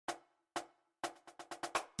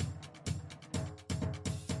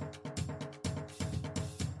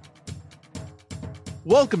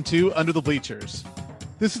Welcome to Under the Bleachers.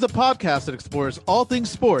 This is a podcast that explores all things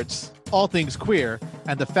sports, all things queer,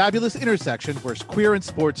 and the fabulous intersection where queer and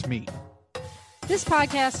sports meet. This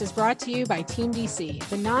podcast is brought to you by Team DC,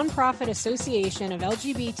 the nonprofit association of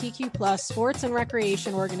LGBTQ+ sports and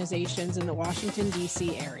recreation organizations in the Washington,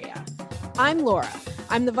 D.C. area. I'm Laura.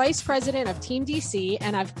 I'm the vice president of Team DC,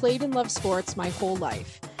 and I've played and loved sports my whole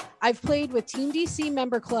life. I've played with Team DC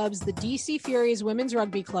member clubs, the DC Furies Women's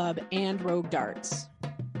Rugby Club, and Rogue Darts.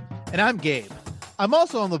 And I'm Gabe. I'm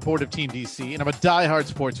also on the board of Team DC, and I'm a diehard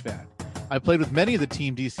sports fan. I played with many of the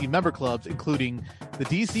Team DC member clubs, including the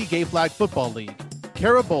DC Gay Flag Football League,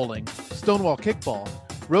 Cara Bowling, Stonewall Kickball,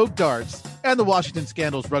 Rogue Darts, and the Washington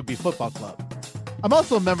Scandals Rugby Football Club. I'm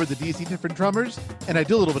also a member of the DC Different Drummers, and I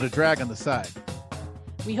do a little bit of drag on the side.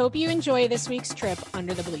 We hope you enjoy this week's trip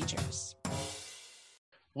under the bleachers.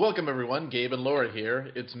 Welcome, everyone. Gabe and Laura here.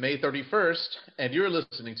 It's May 31st, and you're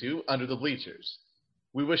listening to Under the Bleachers.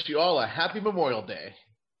 We wish you all a happy Memorial Day.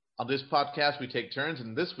 On this podcast, we take turns,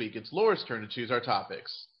 and this week it's Laura's turn to choose our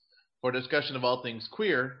topics. For a discussion of all things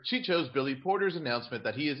queer, she chose Billy Porter's announcement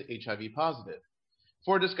that he is HIV positive.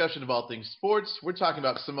 For a discussion of all things sports, we're talking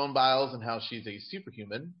about Simone Biles and how she's a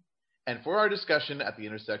superhuman. And for our discussion at the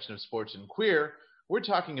intersection of sports and queer, we're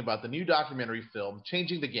talking about the new documentary film,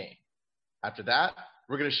 Changing the Game. After that,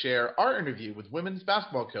 we're going to share our interview with women's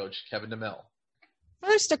basketball coach Kevin DeMille.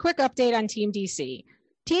 First, a quick update on Team DC.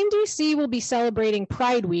 Team DC will be celebrating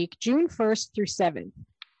Pride Week, June 1st through 7th.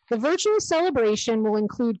 The virtual celebration will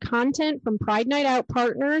include content from Pride Night Out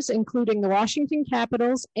partners, including the Washington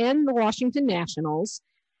Capitals and the Washington Nationals,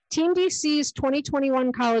 Team DC's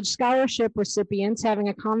 2021 college scholarship recipients having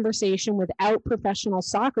a conversation with out professional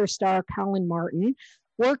soccer star Colin Martin,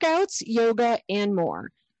 workouts, yoga, and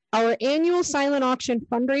more. Our annual silent auction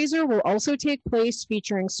fundraiser will also take place,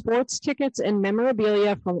 featuring sports tickets and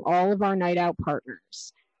memorabilia from all of our Night Out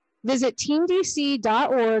partners. Visit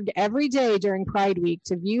teamdc.org every day during Pride Week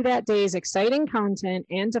to view that day's exciting content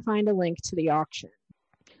and to find a link to the auction.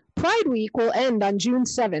 Pride Week will end on June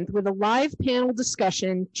 7th with a live panel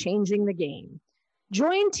discussion, Changing the Game.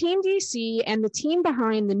 Join Team DC and the team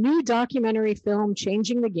behind the new documentary film,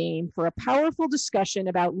 Changing the Game, for a powerful discussion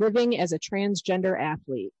about living as a transgender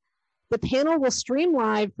athlete. The panel will stream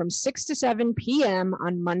live from 6 to 7 p.m.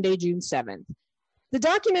 on Monday, June 7th. The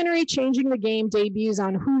documentary Changing the Game debuts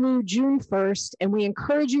on Hulu June 1st, and we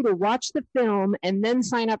encourage you to watch the film and then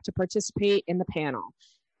sign up to participate in the panel.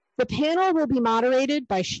 The panel will be moderated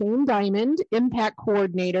by Shane Diamond, Impact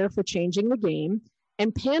Coordinator for Changing the Game,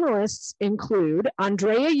 and panelists include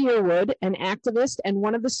Andrea Yearwood, an activist and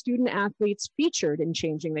one of the student athletes featured in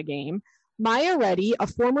Changing the Game, Maya Reddy, a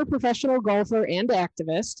former professional golfer and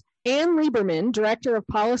activist, Ann Lieberman, Director of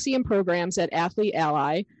Policy and Programs at Athlete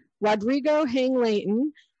Ally, Rodrigo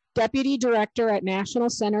Hang-Layton, Deputy Director at National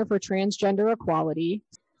Center for Transgender Equality,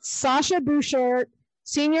 Sasha Bouchard,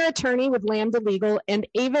 Senior Attorney with Lambda Legal, and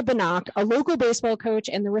Ava Banak, a local baseball coach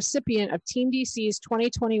and the recipient of Team DC's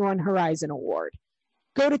 2021 Horizon Award.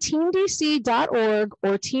 Go to teamdc.org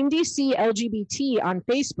or Team DC LGBT on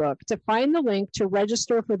Facebook to find the link to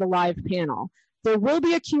register for the live panel. There will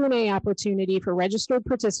be a Q&A opportunity for registered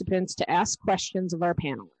participants to ask questions of our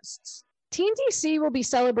panelists. Team DC will be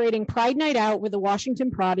celebrating Pride Night Out with the Washington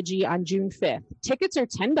Prodigy on June 5th. Tickets are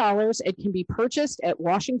 $10 and can be purchased at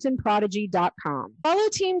washingtonprodigy.com. Follow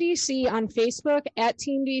Team DC on Facebook at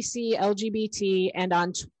Team DC LGBT and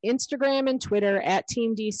on Instagram and Twitter at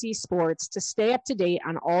Team DC Sports to stay up to date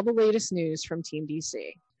on all the latest news from Team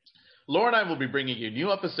DC. Laura and I will be bringing you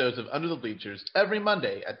new episodes of Under the Bleachers every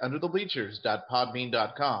Monday at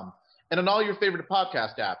underthebleachers.podbean.com and on all your favorite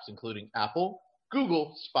podcast apps, including Apple,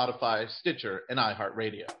 Google, Spotify, Stitcher, and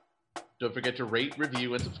iHeartRadio. Don't forget to rate,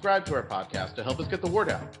 review, and subscribe to our podcast to help us get the word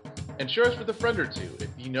out. And share us with a friend or two if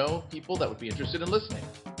you know people that would be interested in listening.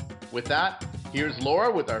 With that, here's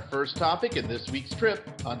Laura with our first topic in this week's trip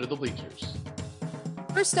Under the Bleachers.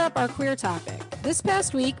 First up, our queer topic. This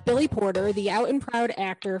past week, Billy Porter, the out and proud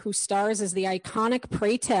actor who stars as the iconic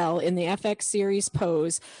Pray Tell in the FX series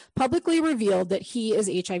Pose, publicly revealed that he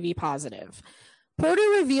is HIV positive. Porter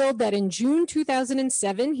revealed that in June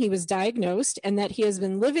 2007, he was diagnosed and that he has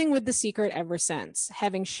been living with the secret ever since,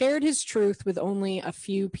 having shared his truth with only a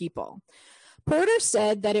few people. Porter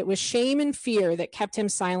said that it was shame and fear that kept him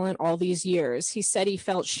silent all these years. He said he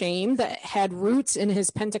felt shame that had roots in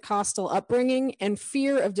his Pentecostal upbringing and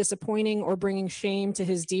fear of disappointing or bringing shame to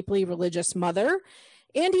his deeply religious mother.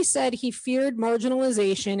 And he said he feared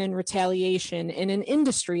marginalization and retaliation in an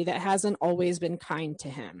industry that hasn't always been kind to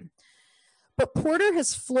him. But Porter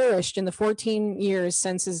has flourished in the 14 years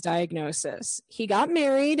since his diagnosis. He got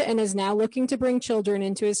married and is now looking to bring children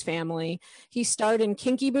into his family. He starred in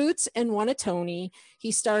Kinky Boots and won a Tony.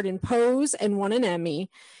 He starred in Pose and won an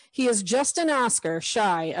Emmy. He is just an Oscar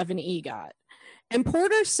shy of an EGOT. And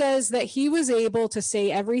Porter says that he was able to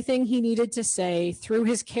say everything he needed to say through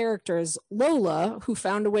his characters, Lola, who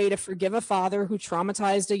found a way to forgive a father who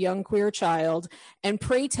traumatized a young queer child, and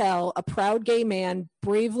Pray Tell, a proud gay man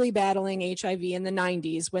bravely battling HIV in the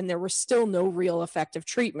 90s when there were still no real effective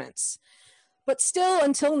treatments. But still,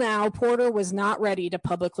 until now, Porter was not ready to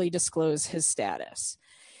publicly disclose his status.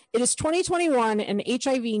 It is 2021 and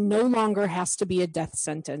HIV no longer has to be a death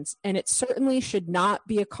sentence, and it certainly should not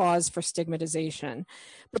be a cause for stigmatization.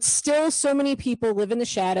 But still, so many people live in the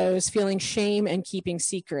shadows, feeling shame and keeping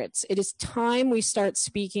secrets. It is time we start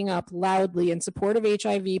speaking up loudly in support of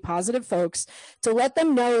HIV positive folks to let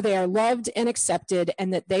them know they are loved and accepted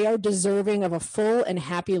and that they are deserving of a full and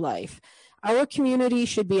happy life. Our community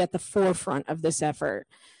should be at the forefront of this effort.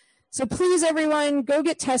 So please, everyone, go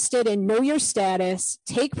get tested and know your status,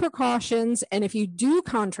 take precautions, and if you do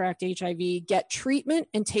contract HIV, get treatment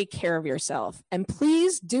and take care of yourself. And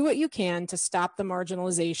please do what you can to stop the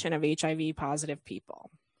marginalization of HIV positive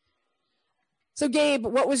people. So Gabe,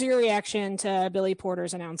 what was your reaction to Billy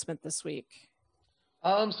Porter's announcement this week?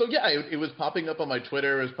 It was popping up on my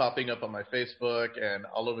Twitter, it was popping up on my Facebook, and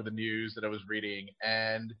all over the news that I was reading.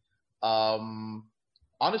 And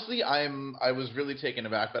honestly, I was really taken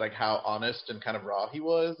aback by like how honest and kind of raw he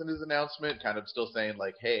was in his announcement, kind of still saying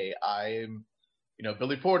like, hey, I'm,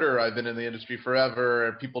 Billy Porter, I've been in the industry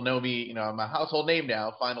forever, people know me, I'm a household name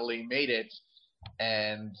now, finally made it,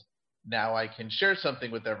 and now I can share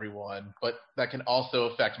something with everyone, but that can also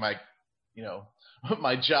affect my,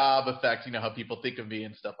 my job, affect, how people think of me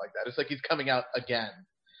and stuff like that. It's like he's coming out again.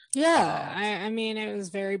 Yeah, I mean, it was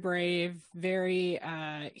very brave,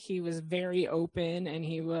 he was very open, and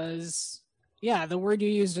he was, the word you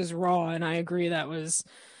used is raw, and I agree that's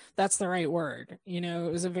the right word.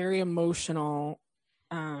 It was a very emotional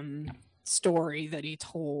story that he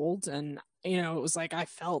told, and, it was like I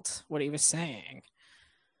felt what he was saying.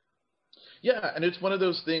 Yeah, and it's one of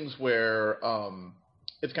those things where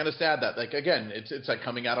it's kind of sad that, like, again, it's like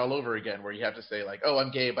coming out all over again, where you have to say, like, oh,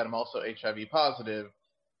 I'm gay, but I'm also HIV positive.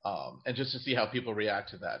 And just to see how people react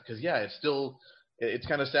to that. Because, it's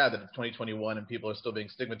kind of sad that it's 2021 and people are still being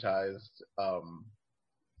stigmatized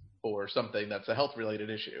for something that's a health-related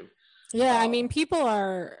issue. Yeah, I mean, people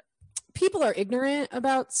are ignorant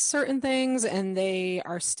about certain things, and they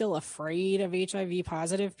are still afraid of HIV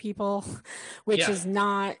positive people, which is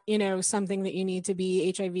not, something that you need to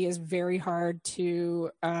be. HIV is very hard to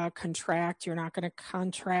contract. You're not going to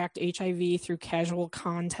contract HIV through casual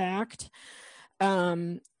contact.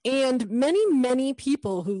 And many, many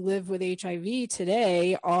people who live with HIV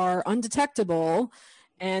today are undetectable.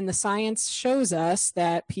 And the science shows us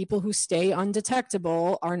that people who stay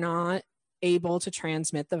undetectable are not able to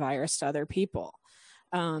transmit the virus to other people.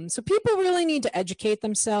 So people really need to educate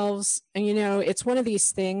themselves. And, it's one of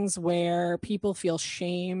these things where people feel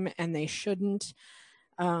shame and they shouldn't.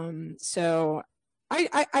 So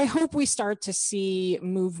I hope we start to see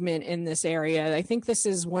movement in this area. I think this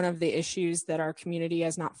is one of the issues that our community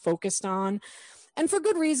has not focused on. And for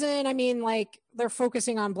good reason. I mean, like, they're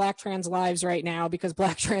focusing on Black trans lives right now because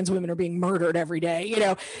Black trans women are being murdered every day.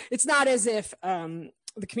 It's not as if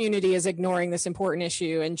the community is ignoring this important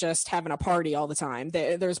issue and just having a party all the time.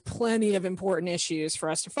 There's plenty of important issues for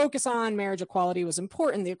us to focus on. Marriage equality was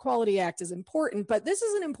important. The Equality Act is important, but this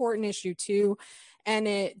is an important issue too. And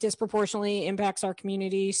it disproportionately impacts our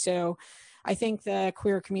community. So I think the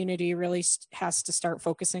queer community really has to start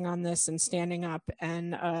focusing on this and standing up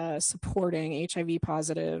and supporting HIV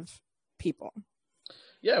positive people.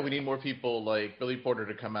 Yeah, we need more people like Billy Porter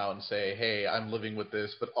to come out and say, hey, I'm living with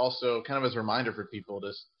this, but also kind of as a reminder for people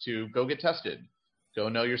to go get tested, go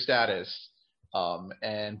know your status,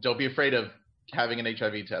 and don't be afraid of having an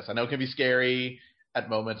HIV test. I know it can be scary at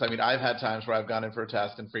moments. I mean, I've had times where I've gone in for a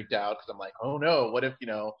test and freaked out because I'm like, oh no, what if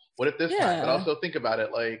this time? But also think about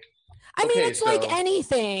it like, I mean, it's like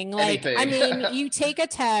anything. Like, I mean, you take a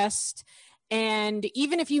test, and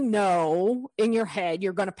even if you know in your head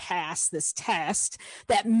you're going to pass this test,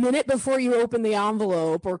 that minute before you open the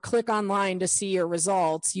envelope or click online to see your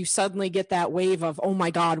results, you suddenly get that wave of, oh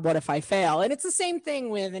my God, what if I fail? And it's the same thing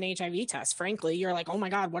with an HIV test. Frankly, you're like, oh my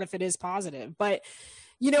God, what if it is positive? But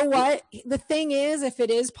you know what? The thing is, if it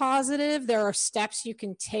is positive, there are steps you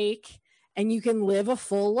can take and you can live a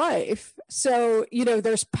full life. So,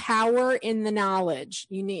 there's power in the knowledge.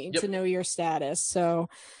 You need to know your status. So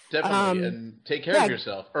definitely, and take care of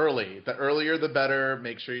yourself early. The earlier, the better.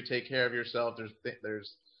 Make sure you take care of yourself.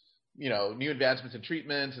 There's new advancements in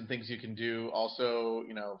treatments and things you can do. Also,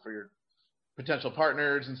 for your potential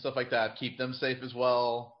partners and stuff like that, keep them safe as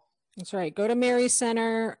well. That's right. Go to Mary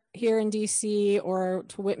Center here in DC or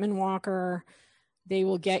to Whitman Walker. They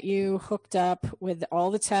will get you hooked up with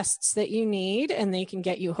all the tests that you need, and they can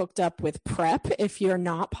get you hooked up with PrEP if you're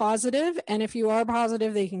not positive. And if you are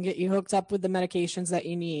positive, they can get you hooked up with the medications that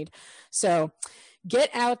you need. So get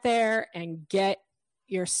out there and get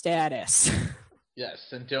your status. Yes,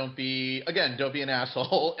 and don't be an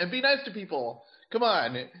asshole, and be nice to people. Come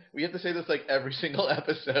on. We have to say this like every single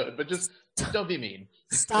episode, but just don't be mean.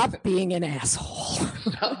 Stop being an asshole.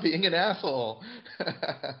 Stop being an asshole.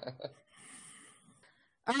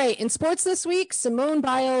 All right, in sports this week, Simone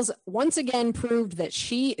Biles once again proved that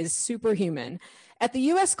she is superhuman. At the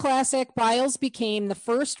U.S. Classic, Biles became the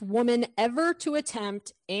first woman ever to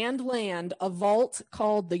attempt and land a vault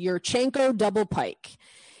called the Yurchenko double pike.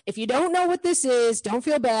 If you don't know what this is, don't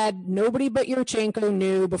feel bad. Nobody but Yurchenko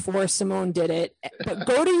knew before Simone did it. But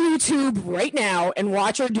go to YouTube right now and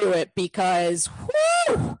watch her do it, because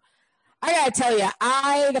whoo, I gotta tell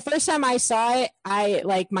you, the first time I saw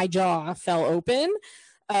it, my jaw fell open.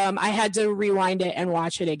 I had to rewind it and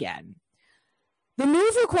watch it again. The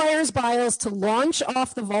move requires Biles to launch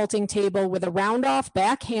off the vaulting table with a round-off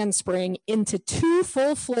back handspring into 2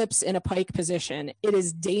 full flips in a pike position. It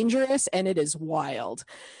is dangerous and it is wild.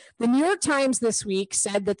 The New York Times this week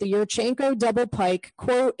said that the Yurchenko double pike,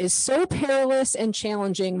 quote, is so perilous and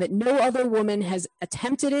challenging that no other woman has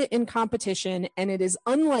attempted it in competition, and it is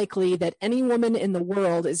unlikely that any woman in the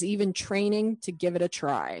world is even training to give it a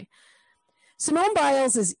try. Simone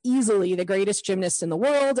Biles is easily the greatest gymnast in the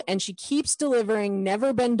world, and she keeps delivering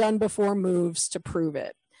never-been-done-before moves to prove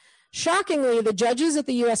it. Shockingly, the judges at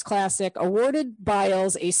the U.S. Classic awarded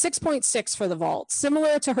Biles a 6.6 for the vault,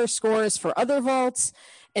 similar to her scores for other vaults,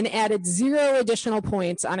 and added 0 additional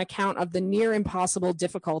points on account of the near-impossible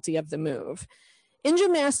difficulty of the move. In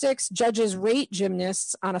gymnastics, judges rate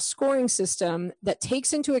gymnasts on a scoring system that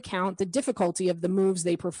takes into account the difficulty of the moves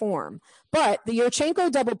they perform. But the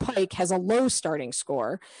Yurchenko double pike has a low starting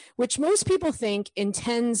score, which most people think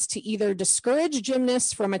intends to either discourage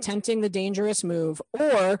gymnasts from attempting the dangerous move,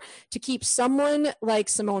 or to keep someone like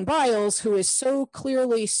Simone Biles, who is so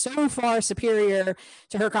clearly so far superior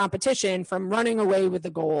to her competition, from running away with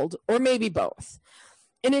the gold, or maybe both.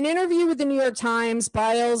 In an interview with the New York Times,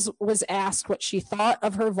 Biles was asked what she thought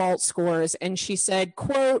of her vault scores, and she said,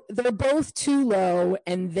 quote, "They're both too low,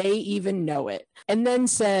 and they even know it." And then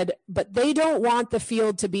said, "But they don't want the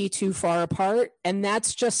field to be too far apart, and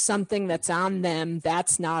that's just something that's on them.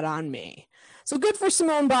 That's not on me." So good for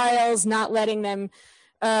Simone Biles not letting them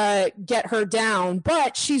get her down,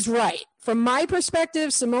 but she's right. From my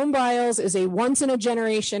perspective, Simone Biles is a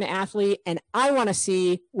once-in-a-generation athlete, and I want to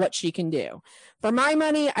see what she can do. For my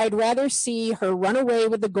money, I'd rather see her run away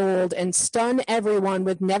with the gold and stun everyone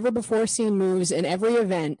with never-before-seen moves in every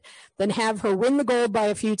event than have her win the gold by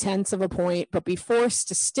a few tenths of a point, but be forced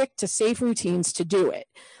to stick to safe routines to do it.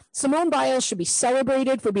 Simone Biles should be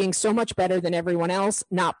celebrated for being so much better than everyone else,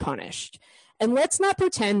 not punished. And let's not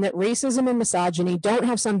pretend that racism and misogyny don't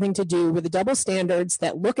have something to do with the double standards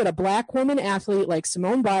that look at a Black woman athlete like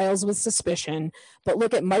Simone Biles with suspicion, but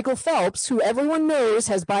look at Michael Phelps, who everyone knows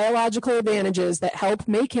has biological advantages that help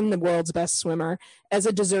make him the world's best swimmer, as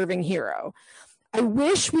a deserving hero. I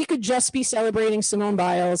wish we could just be celebrating Simone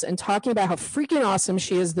Biles and talking about how freaking awesome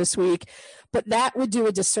she is this week, but that would do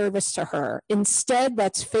a disservice to her. Instead,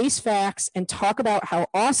 let's face facts and talk about how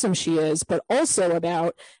awesome she is, but also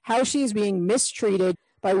about how she is being mistreated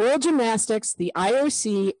by World Gymnastics, the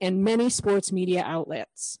IOC, and many sports media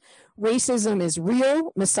outlets. Racism is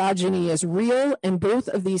real, misogyny is real, and both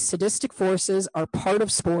of these sadistic forces are part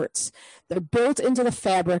of sports. They're built into the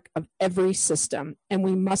fabric of every system, and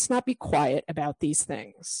we must not be quiet about these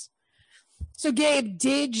things. So, Gabe,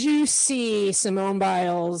 did you see Simone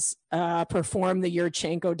Biles perform the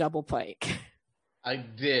Yurchenko double pike? I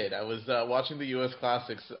did. I was watching the U.S.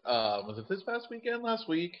 Classics. Was it this past weekend? Last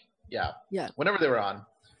week? Yeah. Whenever they were on.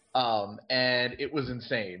 And it was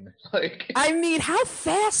insane. I mean, how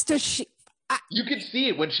fast does she? You can see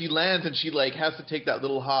it when she lands and she has to take that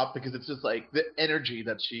little hop, because it's just the energy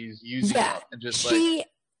that she's using up, and just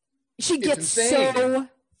she gets so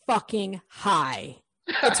fucking high.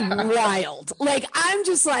 It's wild. I'm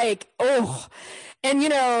just oh, and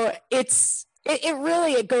it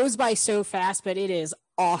goes by so fast, but it is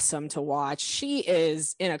awesome to watch. She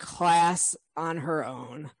is in a class on her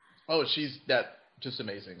own. Oh, she's that just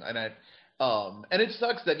amazing. And it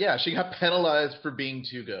sucks that she got penalized for being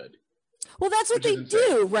too good. Well, that's what they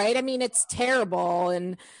do, right? I mean, it's terrible,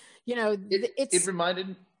 and it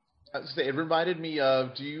reminded me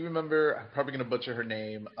of. Do you remember? I'm probably going to butcher her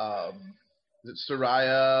name. Is it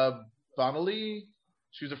Soraya Bonali?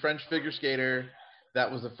 She was a French figure skater that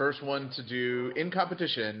was the first one to do in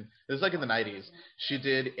competition. It was like in the 90s. She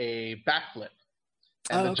did a backflip,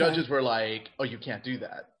 and the judges were like, "Oh, you can't do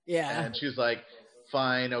that." Yeah, and she was like,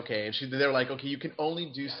 "Fine, okay." They're like, "Okay, you can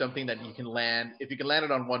only do something that you can land if you can land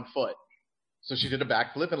it on one foot." So she did a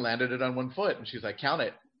backflip and landed it on one foot, and she's like, "Count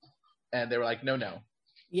it." And they were like, "No."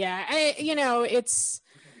 Yeah,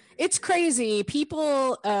 it's crazy.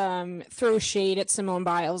 People throw shade at Simone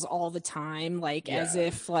Biles all the time, as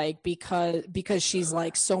if because she's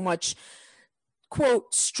like so much,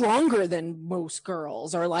 quote, stronger than most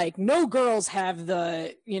girls, or like no girls have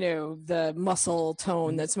the the muscle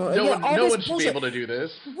tone that's no one should be able to do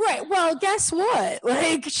this, right? Well, guess what,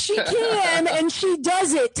 like she can and she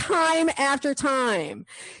does it time after time.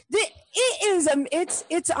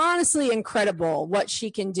 It's honestly incredible what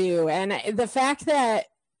she can do, and the fact that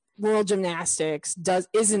World Gymnastics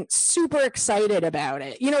isn't super excited about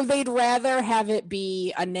it. They'd rather have it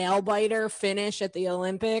be a nail biter finish at the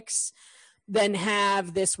Olympics than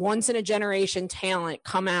have this once in a generation talent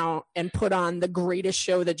come out and put on the greatest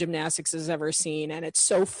show that gymnastics has ever seen. And it's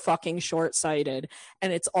so fucking short-sighted.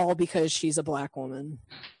 And it's all because she's a Black woman.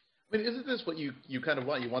 I mean, isn't this what you kind of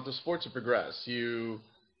want? You want the sport to progress.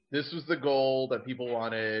 This was the goal that people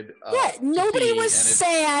wanted. Nobody was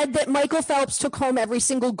sad that Michael Phelps took home every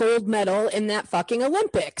single gold medal in that fucking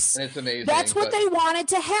Olympics. And it's amazing. That's what they wanted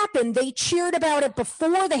to happen. They cheered about it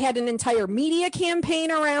before. They had an entire media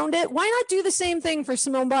campaign around it. Why not do the same thing for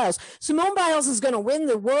Simone Biles? Simone Biles is going to win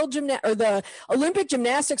the the Olympic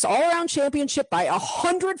Gymnastics All-Around Championship by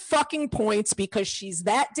 100 fucking points because she's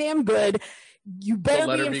that damn good. You better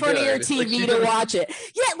be in front of your TV to watch it.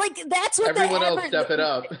 Yeah, that's what everyone else step it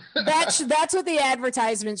up. that's what the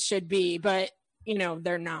advertisements should be, but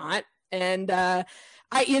they're not. And I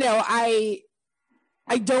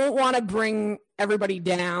don't want to bring everybody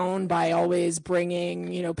down by always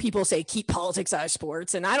bringing, people say keep politics out of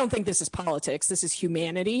sports, and I don't think this is politics. This is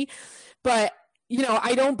humanity. But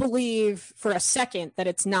I don't believe for a second that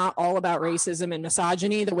it's not all about racism and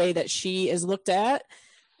misogyny the way that she is looked at.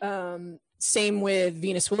 Same with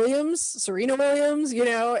Venus Williams, Serena Williams,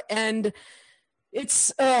 and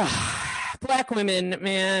it's Black women,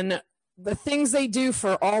 man, the things they do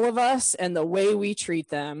for all of us and the way we treat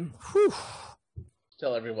them. Whew.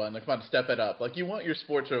 Tell everyone, come on, step it up. You want your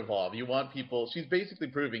sport to evolve. You want people, she's basically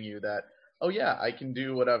proving you that, oh yeah, I can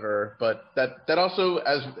do whatever. But that also,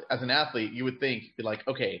 as an athlete, you would think, be like,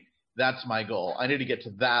 okay, that's my goal. I need to get to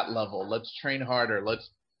that level. Let's train harder. Let's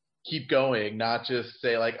keep going, not just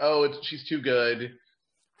say she's too good.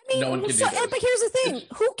 I mean, no one can do this. But here's the thing: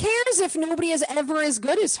 who cares if nobody is ever as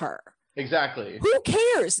good as her? Exactly. Who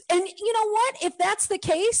cares? And you know what? If that's the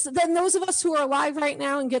case, then those of us who are alive right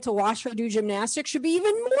now and get to watch her do gymnastics should be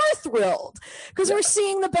even more thrilled because we're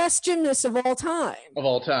seeing the best gymnast of all time. Of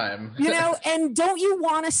all time. And don't you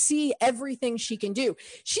want to see everything she can do?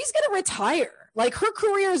 She's going to retire. Her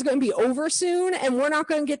career is going to be over soon, and we're not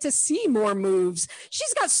going to get to see more moves.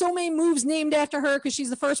 She's got so many moves named after her because she's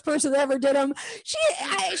the first person that ever did them.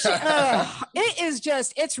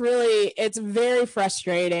 It's very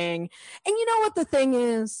frustrating. And you know what the thing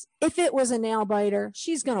is? If it was a nail biter,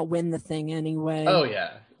 she's going to win the thing anyway. Oh,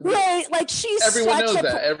 yeah. Right, she's everyone knows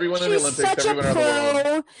that. Everyone in the Olympics, everyone around the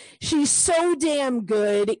world. She's so damn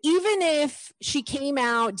good. Even if she came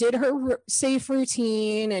out, did her safe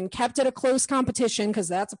routine, and kept it a close competition, because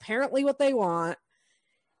that's apparently what they want,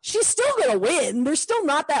 she's still gonna win. There's still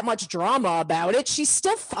not that much drama about it. She's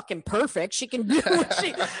still fucking perfect. She can do what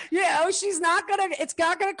she's not gonna. It's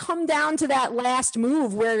not gonna come down to that last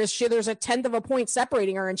move where there's a 1/10 of a point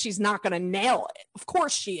separating her, and she's not gonna nail it. Of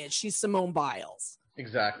course she is. She's Simone Biles.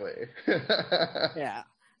 Exactly. Yeah.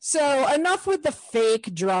 So enough with the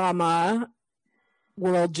fake drama,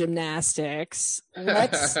 World Gymnastics.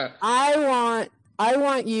 I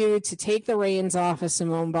want you to take the reins off of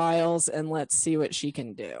Simone Biles and let's see what she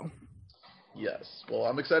can do. Yes. Well,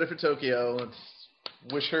 I'm excited for Tokyo. Let's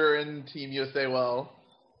wish her and Team USA well.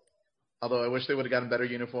 Although I wish they would have gotten better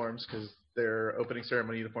uniforms because their opening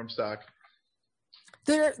ceremony uniforms suck.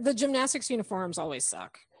 The gymnastics uniforms always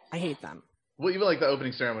suck. I hate them. Well, even the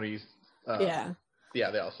opening ceremonies. Yeah, they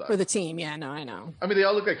all suck. For the team, yeah, no, I know. I mean, they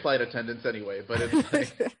all look like flight attendants anyway, but it's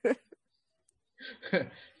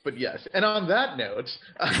But yes, and on that note,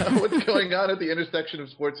 what's going on at the intersection of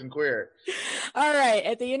sports and queer? All right,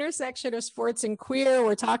 at the intersection of sports and queer,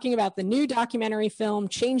 we're talking about the new documentary film,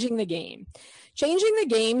 Changing the Game. Changing the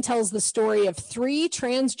Game tells the story of 3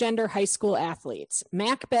 transgender high school athletes,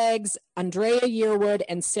 Mack Beggs, Andrea Yearwood,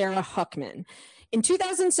 and Sarah Huckman. In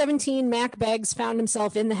 2017, Mack Beggs found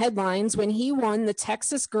himself in the headlines when he won the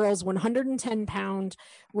Texas Girls 110-pound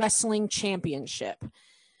wrestling championship.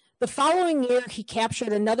 The following year, he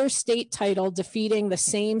captured another state title, defeating the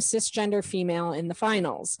same cisgender female in the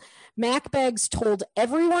finals. Mack Beggs told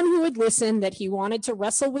everyone who would listen that he wanted to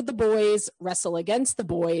wrestle with the boys, wrestle against the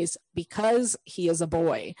boys, because he is a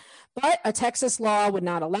boy. But a Texas law would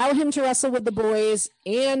not allow him to wrestle with the boys,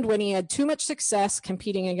 and when he had too much success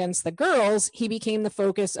competing against the girls, he became the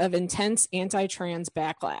focus of intense anti-trans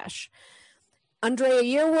backlash. Andrea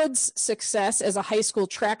Yearwood's success as a high school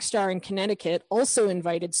track star in Connecticut also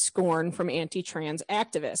invited scorn from anti-trans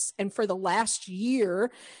activists. And for the last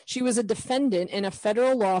year, she was a defendant in a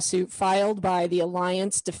federal lawsuit filed by the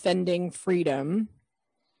Alliance Defending Freedom.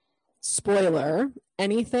 Spoiler,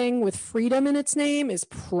 anything with freedom in its name is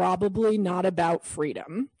probably not about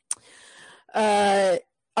freedom.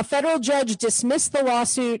 A federal judge dismissed the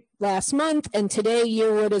lawsuit last month, and today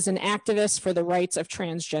Yearwood is an activist for the rights of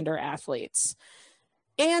transgender athletes.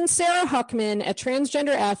 And Sarah Huckman, a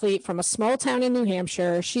transgender athlete from a small town in New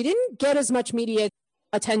Hampshire, she didn't get as much media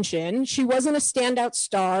attention. She wasn't a standout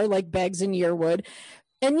star like Beggs and Yearwood,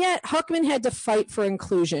 and yet Huckman had to fight for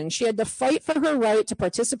inclusion. She had to fight for her right to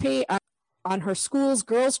participate on her school's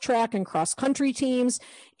girls track and cross country teams,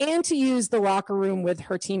 and to use the locker room with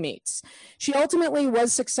her teammates. She ultimately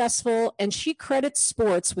was successful, and she credits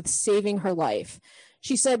sports with saving her life.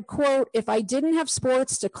 She said, quote, "If I didn't have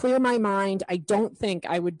sports to clear my mind, I don't think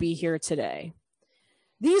I would be here today."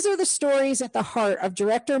 These are the stories at the heart of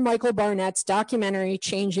director Michael Barnett's documentary,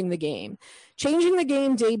 Changing the Game. Changing the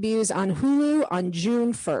Game debuts on Hulu on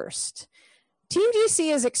June 1st. Team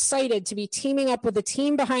DC is excited to be teaming up with the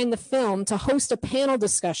team behind the film to host a panel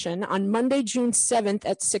discussion on Monday, June 7th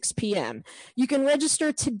at 6 p.m. You can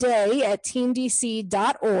register today at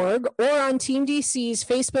teamdc.org or on Team DC's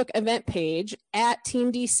Facebook event page at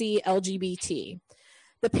Team DC LGBT.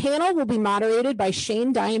 The panel will be moderated by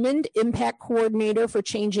Shane Diamond, Impact Coordinator for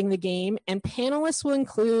Changing the Game, and panelists will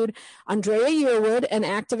include Andrea Yearwood, an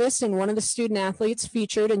activist and one of the student athletes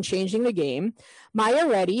featured in Changing the Game, Maya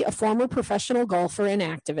Reddy, a former professional golfer and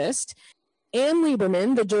activist, Ann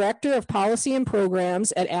Lieberman, the Director of Policy and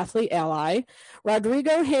Programs at Athlete Ally,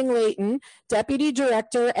 Rodrigo Hang-Layton, Deputy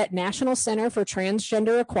Director at National Center for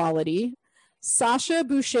Transgender Equality, Sasha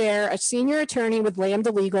Boucher, a senior attorney with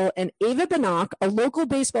Lambda Legal, and Ava Banach, a local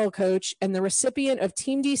baseball coach and the recipient of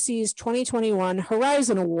Team DC's 2021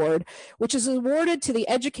 Horizon Award, which is awarded to the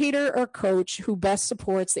educator or coach who best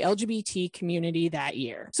supports the LGBT community that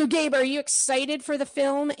year. So Gabe, are you excited for the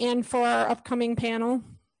film and for our upcoming panel?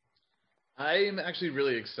 I'm actually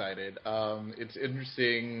really excited. It's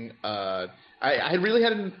interesting. I really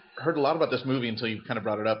hadn't heard a lot about this movie until you kind of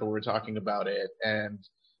brought it up and we were talking about it. And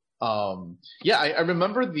I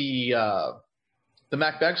remember the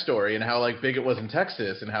Mack Beggs story and how like big it was in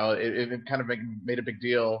Texas and how it kind of made a big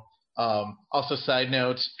deal. Also, side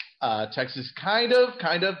note, Texas kind of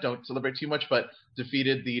don't celebrate too much, but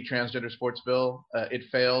defeated the transgender sports bill. It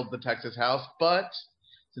failed the Texas House, but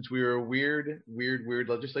since we were a weird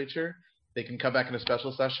legislature, they can come back in a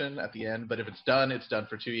special session at the end. But if it's done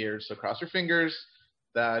for 2 years. So cross your fingers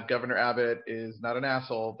that Governor Abbott is not an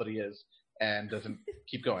asshole, but he is. And doesn't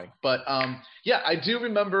keep going. But I do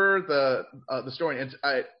remember the story, and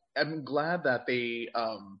I'm glad that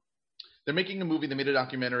they're making a movie. They made a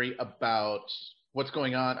documentary about what's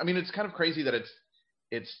going on. I mean, it's kind of crazy that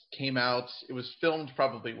it's came out. It was filmed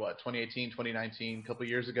probably 2018, 2019, a couple of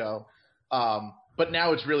years ago. But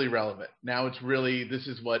now it's really relevant. Now it's really, this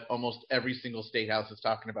is what almost every single state house is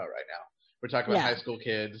talking about right now. We're talking about high school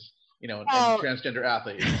kids, and transgender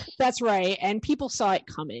athletes. That's right. And people saw it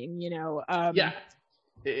coming, It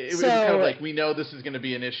was kind of like, we know this is going to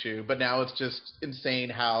be an issue, but now it's just insane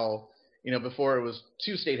how, before it was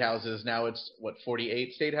 2 state houses, now it's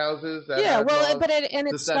 48 state houses?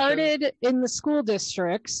 It started in the school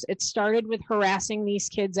districts. It started with harassing these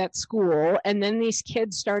kids at school, and then these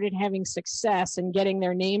kids started having success and getting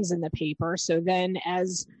their names in the paper. So then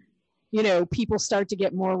as people start to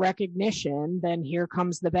get more recognition, then here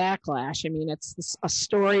comes the backlash. I mean, it's a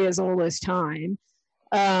story as old as time.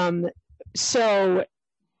 So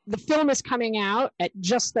the film is coming out at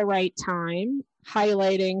just the right time.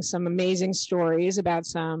 highlighting some amazing stories about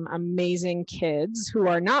some amazing kids who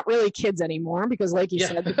are not really kids anymore, because like you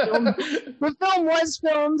said, the film was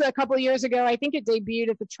filmed a couple of years ago. I think it debuted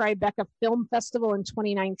at the Tribeca Film Festival in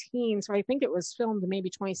 2019. So I think it was filmed maybe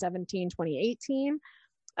 2017, 2018.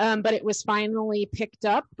 But it was finally picked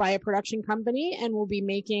up by a production company and will be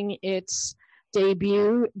making its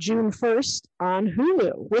debut June 1st on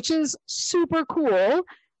Hulu, which is super cool.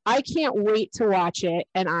 I can't wait to watch it,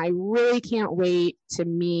 and I really can't wait to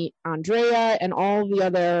meet Andrea and all the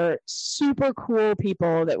other super cool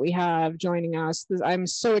people that we have joining us. I'm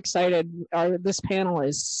so excited. This panel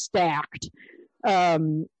is stacked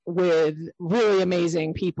with really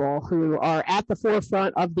amazing people who are at the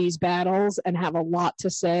forefront of these battles and have a lot to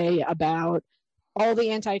say about all the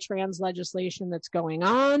anti-trans legislation that's going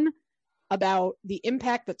on, about the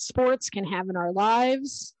impact that sports can have in our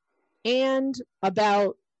lives, and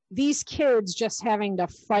about these kids just having to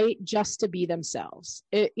fight just to be themselves.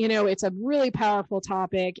 It's a really powerful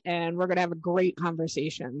topic, and we're going to have a great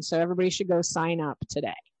conversation. So everybody should go sign up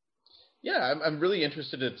today. Yeah, I'm really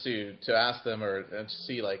interested to ask them or to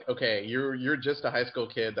see, like, okay, you're just a high school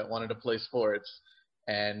kid that wanted to play sports,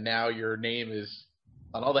 and now your name is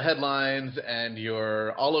on all the headlines, and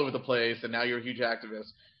you're all over the place, and now you're a huge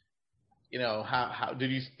activist. How did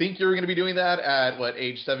you think you were going to be doing that at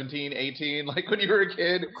age 17, 18, like when you were a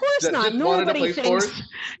kid? Of course not. Nobody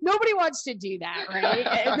wants to do that,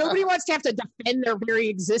 right? Nobody wants to have to defend their very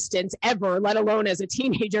existence ever, let alone as a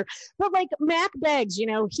teenager. But like Mack Beggs,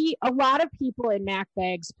 a lot of people in Mack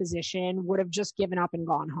Beggs' position would have just given up and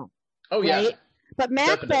gone home. Oh, yeah. Right? But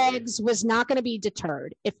Mack Beggs was not going to be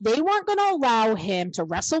deterred. If they weren't going to allow him to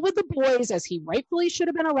wrestle with the boys as he rightfully should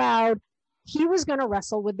have been allowed, he was going to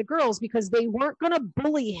wrestle with the girls, because they weren't going to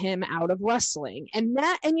bully him out of wrestling. And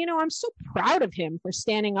I'm so proud of him for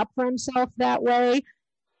standing up for himself that way.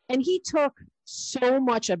 And he took so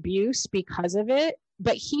much abuse because of it,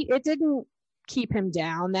 but it didn't keep him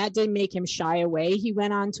down. That didn't make him shy away. He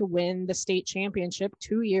went on to win the state championship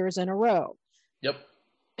 2 years in a row. Yep.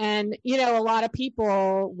 And, a lot of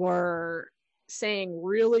people were saying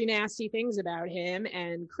really nasty things about him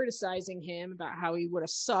and criticizing him about how he would have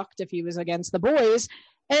sucked if he was against the boys.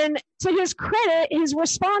 And to his credit, his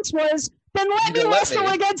response was, then let me wrestle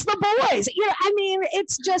against the boys.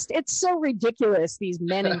 It's so ridiculous. These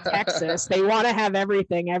men in Texas, they want to have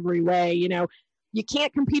everything every way. You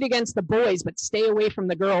can't compete against the boys, but stay away from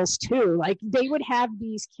the girls too. Like, they would have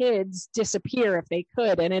these kids disappear if they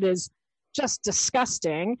could. And it is just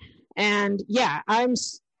disgusting. And yeah,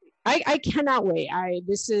 I cannot wait. I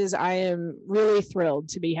am really thrilled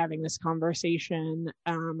to be having this conversation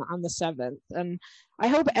on the 7th. And I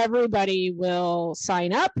hope everybody will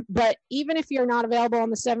sign up. But even if you're not available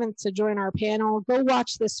on the 7th to join our panel, go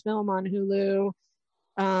watch this film on Hulu.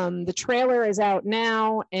 The trailer is out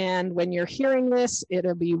now. And when you're hearing this,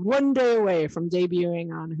 it'll be one day away from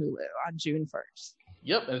debuting on Hulu on June 1st.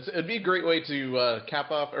 Yep. It'd be a great way to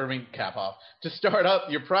to start up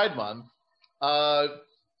your Pride Month.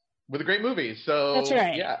 With a great movie. So that's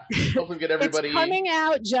right. Yeah, hopefully get everybody. It's coming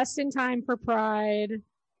out just in time for Pride,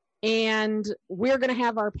 and we're going to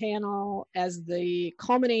have our panel as the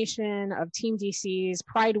culmination of Team DC's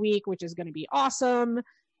Pride Week, which is going to be awesome.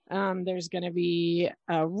 There's going to be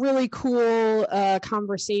a really cool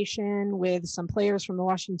conversation with some players from the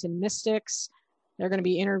Washington Mystics. They're going to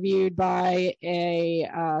be interviewed by a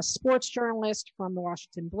sports journalist from the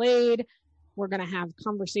Washington Blade. We're going to have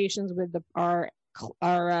conversations with our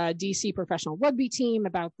DC professional rugby team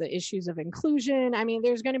about the issues of inclusion.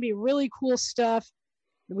 There's going to be really cool stuff.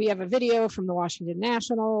 We have a video from the Washington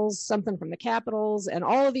Nationals, something from the Capitals, and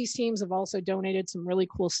all of these teams have also donated some really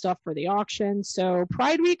cool stuff for the auction. So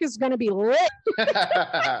Pride Week is going to be lit.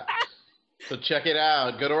 So check it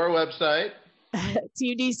out. Go to our website.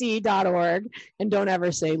 teamdc.org, and don't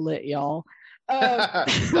ever say lit, y'all.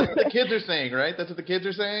 That's what the kids are saying, right? That's what the kids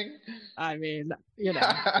are saying?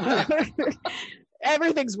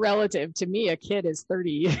 Everything's relative. To me, a kid is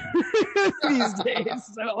 30 these days,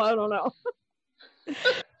 so I don't know.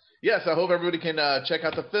 Yes, I hope everybody can check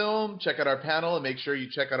out the film, check out our panel, and make sure you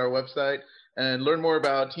check out our website and learn more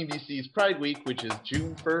about Team DC's Pride Week, which is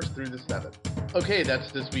June 1st through the 7th. Okay,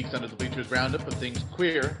 that's this week's Under the Bleachers roundup of things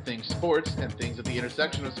queer, things sports, and things at the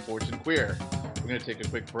intersection of sports and queer. We're going to take a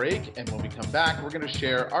quick break, and when we come back, we're going to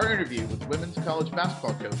share our interview with women's college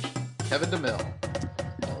basketball coach, Kevin DeMille.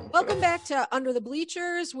 Welcome back to Under the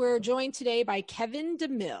Bleachers. We're joined today by Kevin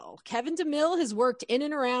DeMille. Kevin DeMille has worked in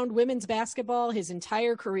and around women's basketball his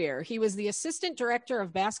entire career. He was the assistant director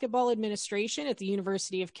of basketball administration at the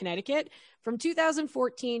University of Connecticut from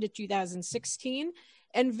 2014 to 2016,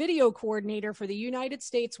 and video coordinator for the United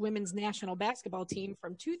States women's national basketball team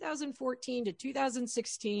from 2014 to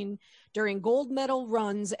 2016 during gold medal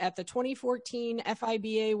runs at the 2014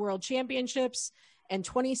 FIBA World Championships and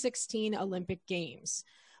 2016 Olympic Games.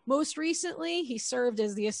 Most recently, he served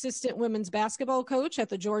as the assistant women's basketball coach at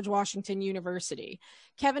the George Washington University.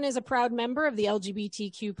 Kevin is a proud member of the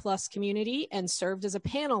LGBTQ plus community and served as a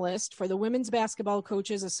panelist for the Women's Basketball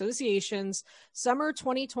Coaches Association's Summer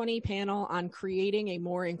 2020 panel on creating a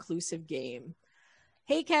more inclusive game.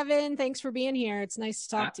 Hey, Kevin, thanks for being here. It's nice to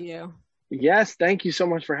talk to you. Yes, thank you so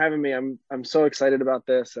much for having me. I'm so excited about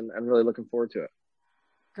this, and I'm really looking forward to it.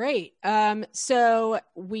 Great. So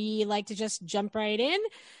we like to just jump right in.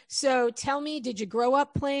 So tell me, did you grow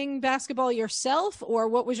up playing basketball yourself, or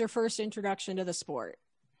what was your first introduction to the sport?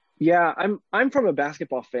 Yeah, I'm from a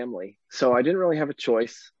basketball family, so I didn't really have a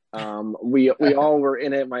choice. We all were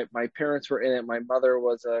in it. My parents were in it. My mother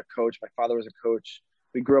was a coach. My father was a coach.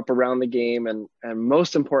 We grew up around the game, and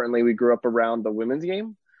most importantly, we grew up around the women's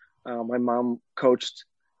game. My mom coached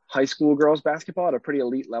high school girls basketball at a pretty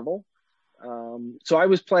elite level. So I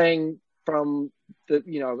was playing from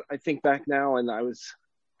I think back now, and I was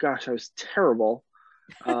terrible.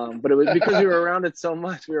 But it was because we were around it so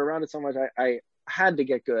much. I had to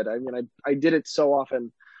get good. I mean, I did it so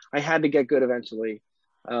often. I had to get good eventually.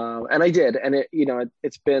 And I did. And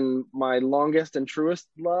it's been my longest and truest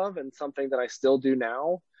love, and something that I still do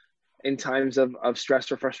now in times of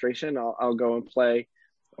stress or frustration. I'll go and play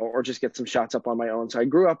or just get some shots up on my own. So I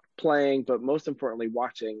grew up playing, but most importantly,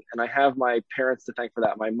 watching. And I have my parents to thank for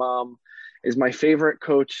that. My mom is my favorite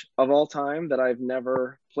coach of all time that I've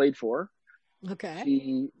never played for.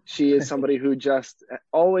 Okay. She is somebody who just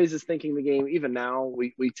always is thinking the game. Even now,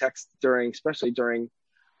 we text especially during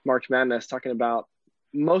March Madness, talking about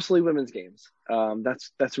mostly women's games.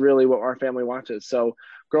 That's really what our family watches. So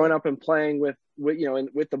growing up and playing with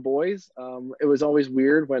the boys, it was always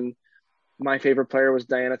weird when my favorite player was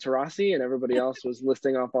Diana Taurasi and everybody else was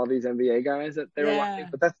listing off all these NBA guys that they were watching.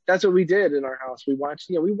 But that's what we did in our house. We watched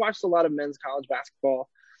a lot of men's college basketball,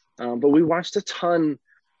 but we watched a ton,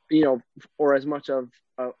 or as much of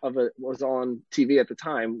it was on TV at the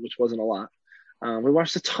time, which wasn't a lot. We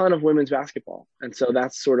watched a ton of women's basketball. And so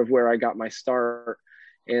that's sort of where I got my start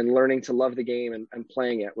in learning to love the game and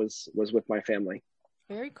playing it was with my family.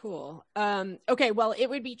 Very cool. Okay, well, it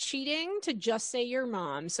would be cheating to just say your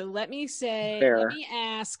mom. So let me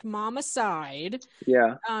ask, mom aside.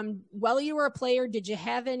 Yeah. While you were a player, did you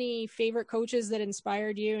have any favorite coaches that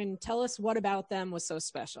inspired you? And tell us what about them was so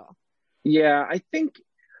special. Yeah, I think,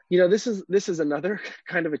 this is another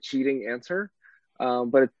kind of a cheating answer,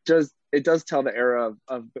 but it does tell the era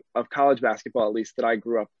of college basketball, at least that I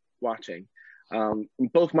grew up watching.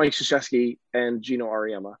 Both Mike Krzyzewski and Gino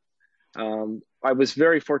Auriemma. I was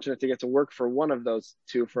very fortunate to get to work for one of those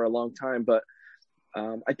two for a long time, but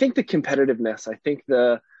I think the competitiveness, I think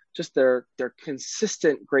their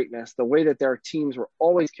consistent greatness, the way that their teams were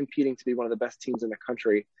always competing to be one of the best teams in the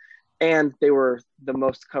country, and they were the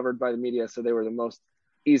most covered by the media, so they were the most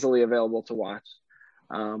easily available to watch.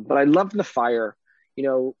 But I loved the fire.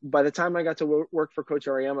 By the time I got to work for Coach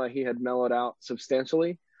Auriemma, he had mellowed out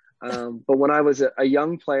substantially. But when I was a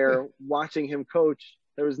young player watching him coach,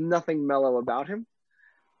 there was nothing mellow about him.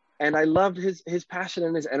 And I loved his passion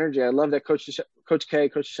and his energy. I love that Coach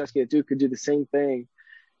Krzyzewski at Duke could do the same thing.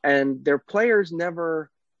 And their players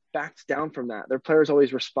never backed down from that. Their players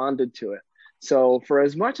always responded to it. So for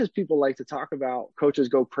as much as people like to talk about coaches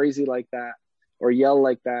go crazy like that or yell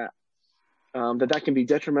like that, that can be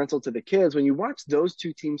detrimental to the kids, when you watch those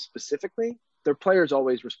two teams specifically, their players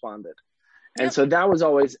always responded. And so that was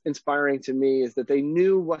always inspiring to me, is that they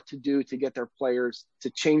knew what to do to get their players to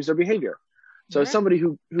change their behavior. So as somebody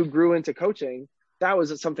who grew into coaching, that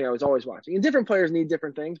was something I was always watching. And different players need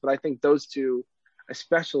different things, but I think those two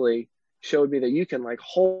especially showed me that you can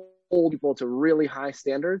hold people to really high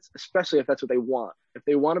standards, especially if that's what they want. If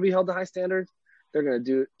they want to be held to high standards, they're going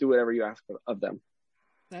to do whatever you ask of them.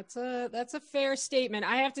 That's a fair statement.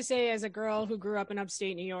 I have to say, as a girl who grew up in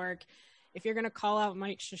upstate New York, if you're going to call out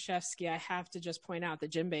Mike Krzyzewski, I have to just point out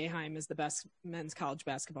that Jim Boeheim is the best men's college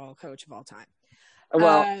basketball coach of all time.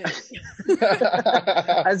 Well,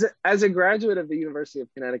 as a graduate of the University of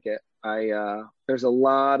Connecticut, there's a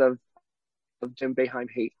lot of Jim Boeheim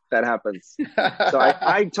hate that happens. So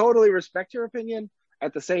I totally respect your opinion.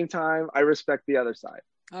 At the same time, I respect the other side.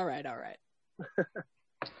 All right.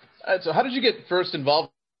 So how did you get first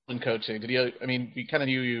involved in coaching? We kind of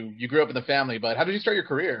knew you grew up in the family, but how did you start your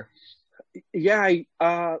career? Yeah,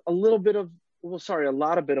 a lot of bit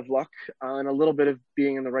of luck and a little bit of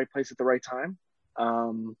being in the right place at the right time.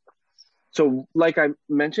 So like I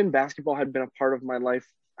mentioned, basketball had been a part of my life,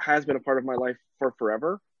 has been a part of my life for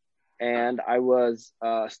forever. And I was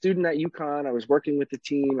a student at UConn. I was working with the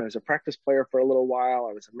team. I was a practice player for a little while.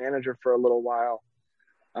 I was a manager for a little while.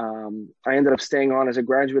 I ended up staying on as a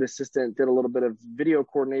graduate assistant, did a little bit of video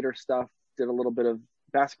coordinator stuff, did a little bit of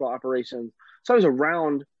basketball operations. So I was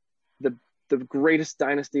around the greatest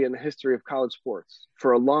dynasty in the history of college sports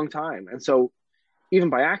for a long time. And so even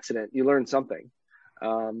by accident, you learn something.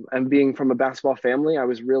 And being from a basketball family, I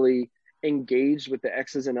was really engaged with the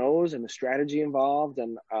X's and O's and the strategy involved,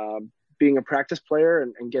 and being a practice player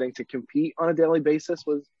and getting to compete on a daily basis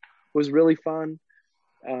was really fun.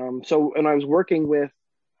 So when I was working with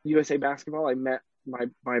USA Basketball, I met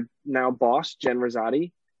my now boss, Jen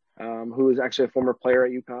Rosati, who is actually a former player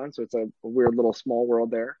at UConn. So it's a weird little small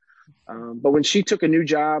world there. But when she took a new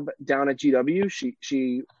job down at GW,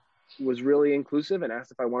 she was really inclusive and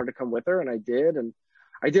asked if I wanted to come with her, and I did. And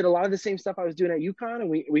I did a lot of the same stuff I was doing at UConn, and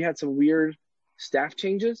we had some weird staff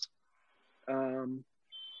changes.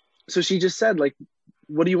 So she just said, like,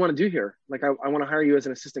 what do you want to do here? Like, I want to hire you as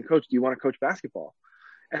an assistant coach. Do you want to coach basketball?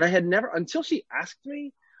 And I had never, until she asked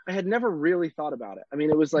me, I had never really thought about it. I mean,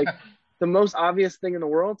 it was like the most obvious thing in the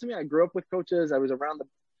world to me. I grew up with coaches. I was around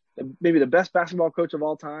maybe the best basketball coach of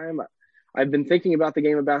all time. I've been thinking about the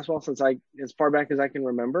game of basketball since as far back as I can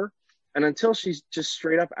remember. And until she's just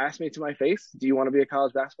straight up asked me to my face, do you want to be a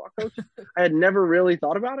college basketball coach? I had never really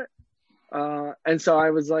thought about it. And so I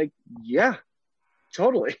was like, yeah,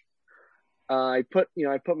 totally. I put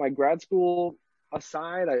my grad school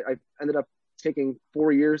aside. I ended up taking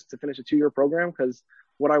 4 years to finish a 2-year program because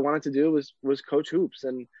what I wanted to do was coach hoops.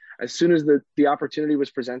 And as soon as the opportunity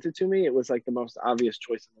was presented to me, it was like the most obvious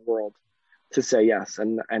choice in the world to say yes.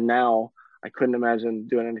 And now I couldn't imagine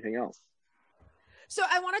doing anything else. So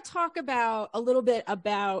I want to talk a little bit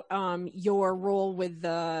about your role with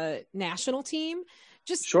the national team.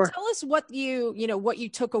 Just Sure. Tell us what you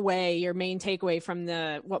took away, your main takeaway from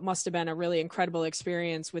what must have been a really incredible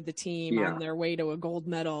experience with the team on their way to a gold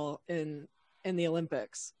medal in the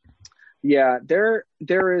Olympics. Yeah, there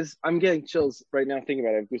is. I'm getting chills right now thinking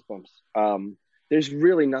about it. I have goosebumps. There's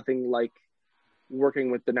really nothing like working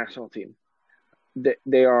with the national team.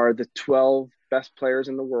 They are the 12 best players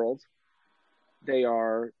in the world. They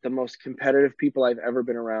are the most competitive people I've ever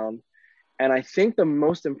been around. And I think the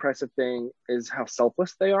most impressive thing is how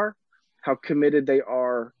selfless they are, how committed they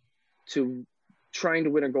are to trying to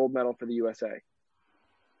win a gold medal for the USA.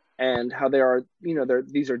 And how they are,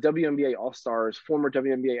 these are WNBA All-Stars, former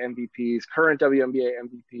WNBA MVPs, current WNBA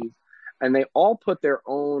MVPs, and they all put their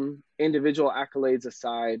own individual accolades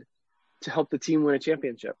aside to help the team win a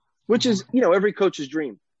championship, which is, every coach's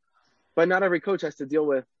dream. But not every coach has to deal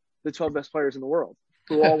with the 12 best players in the world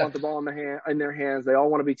who all want the ball in their hands. They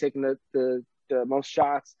all want to be taking the most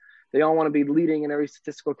shots. They all want to be leading in every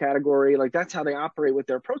statistical category. Like, that's how they operate with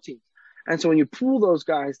their pro teams. And so when you pool those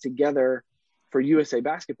guys together for USA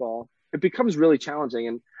Basketball, it becomes really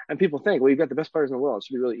challenging. And people think, well, you've got the best players in the world. It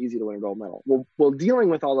should be really easy to win a gold medal. Well, dealing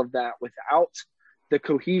with all of that without the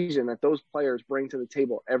cohesion that those players bring to the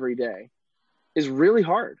table every day is really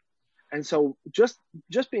hard. And so just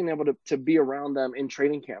being able to be around them in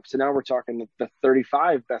training camps. So now we're talking the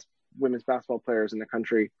 35 best women's basketball players in the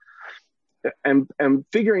country, and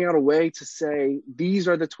figuring out a way to say, these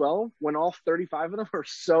are the 12 when all 35 of them are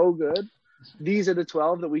so good. These are the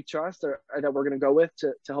 12 that we trust or that we're going to go with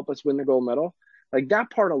to help us win the gold medal. Like, that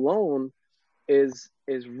part alone is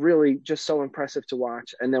really just so impressive to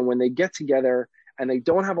watch. And then when they get together and they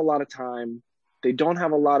don't have a lot of time, they don't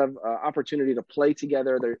have a lot of opportunity to play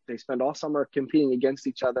together. They spend all summer competing against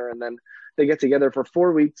each other, and then they get together for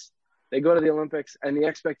 4 weeks. They go to the Olympics, and the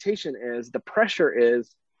expectation is, the pressure is,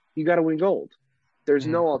 you got to win gold. There's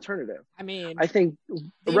no alternative. I mean, I think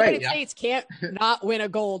the United States can't not win a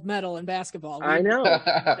gold medal in basketball. I know.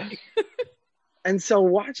 And so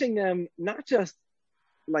watching them not just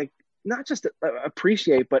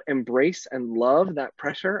appreciate, but embrace and love that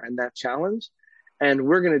pressure and that challenge. And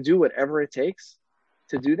we're going to do whatever it takes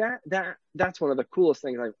to do that's one of the coolest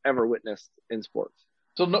things I've ever witnessed in sports.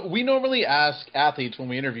 So we normally ask athletes when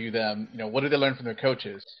we interview them, what do they learn from their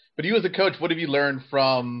coaches? But you as a coach, what have you learned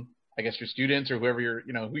from, I guess, your students or whoever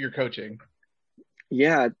who you're coaching?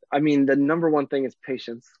 Yeah. I mean, the number one thing is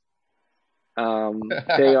patience.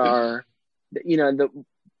 They are,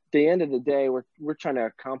 the end of the day, we're trying to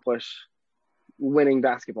accomplish winning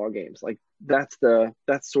basketball games. Like, that's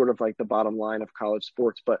sort of like the bottom line of college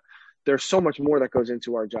sports, but there's so much more that goes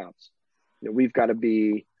into our jobs. We've got to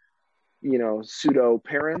be, pseudo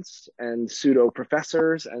parents and pseudo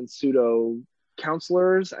professors and pseudo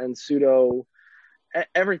counselors and pseudo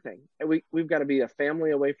everything. We've got to be a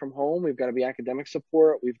family away from home. We've got to be academic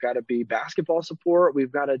support. We've got to be basketball support.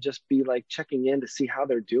 We've got to just be like checking in to see how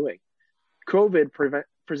they're doing. COVID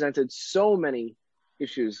presented so many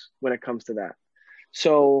issues when it comes to that.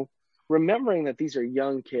 So remembering that these are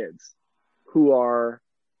young kids who are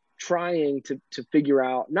trying to figure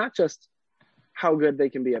out not just how good they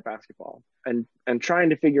can be at basketball and trying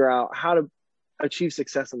to figure out how to achieve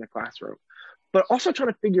success in the classroom, but also trying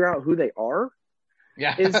to figure out who they are.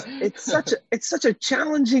 Yeah. It's such a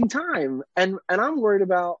challenging time. And I'm worried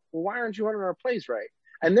about, well, why aren't you running our plays right?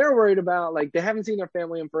 And they're worried about, like, they haven't seen their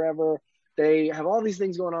family in forever. They have all these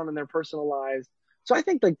things going on in their personal lives. So I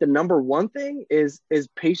think like the number one thing is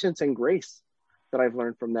patience and grace that I've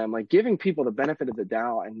learned from them, like giving people the benefit of the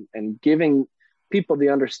doubt and giving people the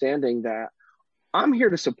understanding that I'm here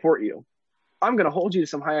to support you. I'm going to hold you to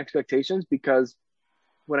some high expectations because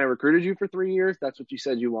when I recruited you for 3 years, that's what you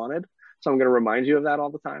said you wanted. So I'm going to remind you of that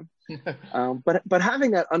all the time. But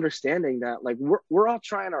having that understanding that like we're all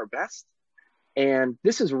trying our best, and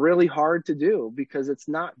this is really hard to do because it's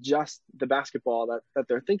not just the basketball that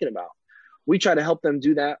they're thinking about. We try to help them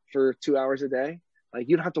do that for 2 hours a day. Like,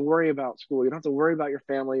 you don't have to worry about school. You don't have to worry about your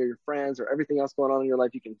family or your friends or everything else going on in your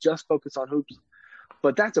life. You can just focus on hoops.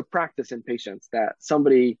 But that's a practice in patience that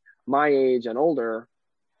somebody my age and older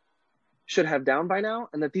should have down by now.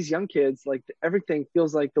 And that these young kids, like, everything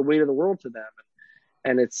feels like the weight of the world to them.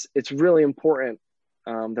 And it's really important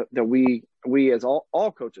that we as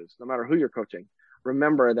all coaches, no matter who you're coaching,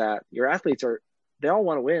 remember that your athletes they all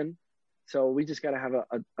want to win. So we just got to have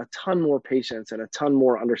a ton more patience and a ton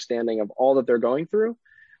more understanding of all that they're going through,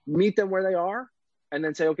 meet them where they are, and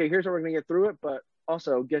then say, okay, here's how we're going to get through it. But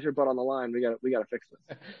also get your butt on the line. We got to fix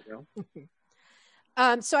this. You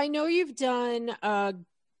know? So I know you've done a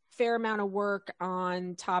fair amount of work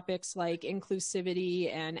on topics like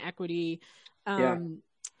inclusivity and equity.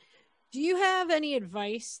 Do you have any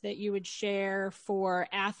advice that you would share for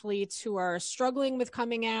athletes who are struggling with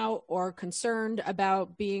coming out or concerned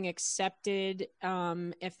about being accepted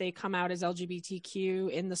if they come out as LGBTQ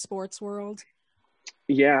in the sports world?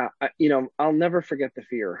 Yeah, I'll never forget the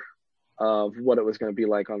fear of what it was going to be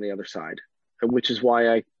like on the other side, which is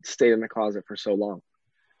why I stayed in the closet for so long.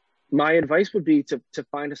 My advice would be to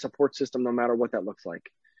find a support system, no matter what that looks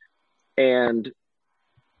like. And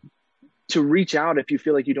to reach out, if you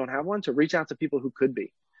feel like you don't have one, to reach out to people who could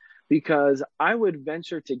be. Because I would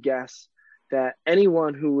venture to guess that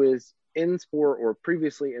anyone who is in sport or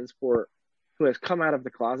previously in sport who has come out of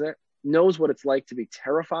the closet knows what it's like to be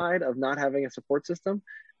terrified of not having a support system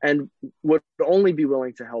and would only be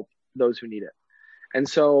willing to help those who need it. And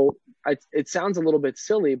so it sounds a little bit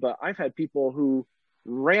silly, but I've had people who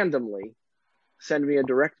randomly send me a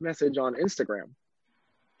direct message on Instagram.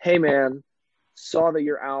 Hey, man, saw that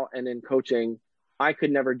you're out and in coaching. I could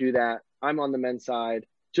never do that. I'm on the men's side.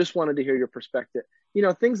 Just wanted to hear your perspective.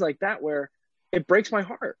 Things like that, where it breaks my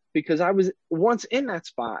heart because I was once in that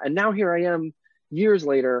spot. And now here I am years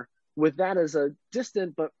later with that as a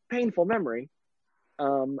distant but painful memory.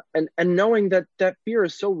 And knowing that fear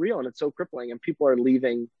is so real and it's so crippling and people are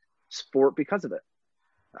leaving sport because of it.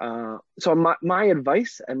 So my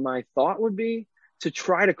advice and my thought would be to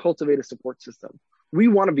try to cultivate a support system. We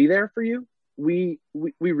want to be there for you. We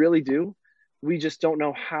really do. We just don't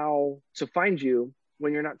know how to find you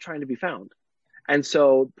when you're not trying to be found. And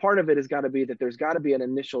so part of it has got to be that there's got to be an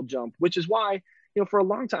initial jump, which is why, for a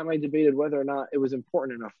long time I debated whether or not it was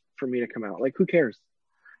important enough for me to come out. Like, who cares?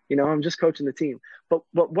 I'm just coaching the team. But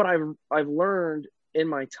what I've learned in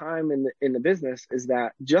my time in the business is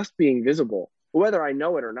that just being visible, whether I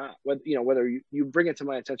know it or not, whether you bring it to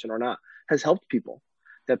my attention or not, has helped people.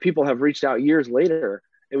 That people have reached out years later.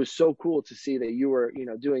 It was so cool to see that you were,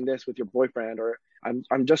 doing this with your boyfriend, or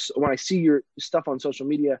I'm just, when I see your stuff on social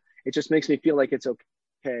media, it just makes me feel like it's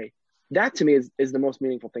okay. That to me is the most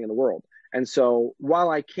meaningful thing in the world. And so while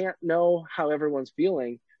I can't know how everyone's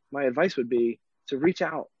feeling, my advice would be to reach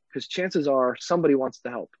out, because chances are somebody wants to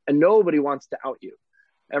help, and nobody wants to out you.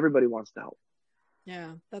 Everybody wants to help.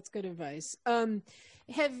 Yeah, that's good advice.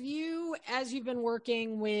 Have you, as you've been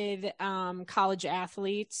working with college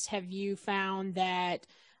athletes, have you found that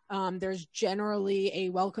there's generally a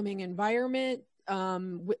welcoming environment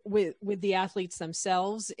with the athletes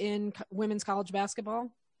themselves in women's college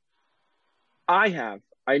basketball? I have.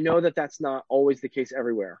 I know that that's not always the case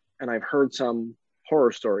everywhere, and I've heard some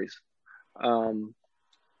horror stories.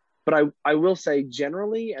 But I will say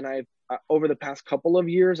generally, and I've over the past couple of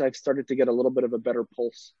years, I've started to get a little bit of a better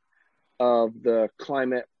pulse of the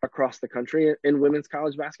climate across the country in women's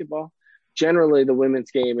college basketball. Generally, the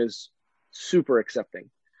women's game is super accepting.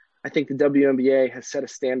 I think the WNBA has set a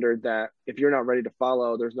standard that if you're not ready to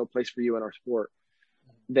follow, there's no place for you in our sport.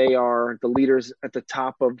 They are the leaders at the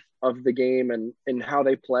top of the game and in how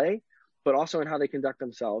they play, but also in how they conduct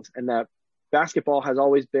themselves. And that basketball has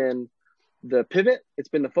always been the pivot. It's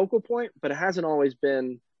been the focal point, but it hasn't always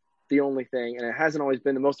been the only thing. And it hasn't always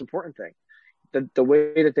been the most important thing. The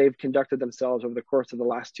way that they've conducted themselves over the course of the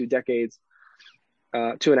last 2 decades,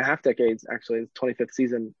 2.5 decades, actually, the 25th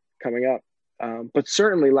season coming up. But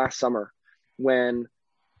certainly last summer, when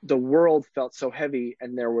the world felt so heavy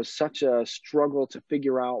and there was such a struggle to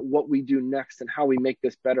figure out what we do next and how we make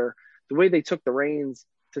this better, the way they took the reins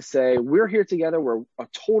to say, we're here together, we're a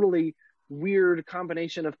totally weird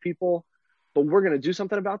combination of people, but we're going to do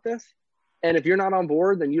something about this. And if you're not on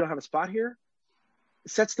board, then you don't have a spot here,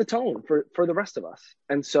 sets the tone for the rest of us.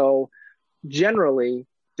 And so generally,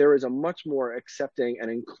 there is a much more accepting and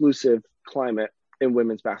inclusive climate in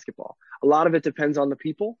women's basketball. A lot of it depends on the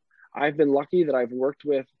people. I've been lucky that I've worked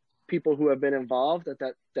with people who have been involved at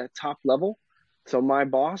that top level. So my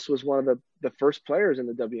boss was one of the first players in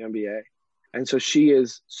the WNBA. And so she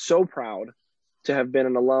is so proud to have been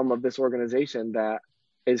an alum of this organization that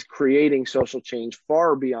is creating social change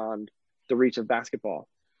far beyond the reach of basketball.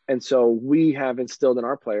 And so we have instilled in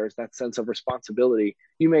our players that sense of responsibility.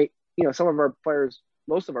 Some of our players,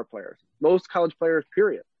 most college players,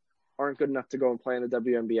 period, aren't good enough to go and play in the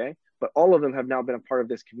WNBA, but all of them have now been a part of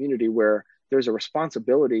this community where there's a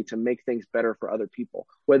responsibility to make things better for other people,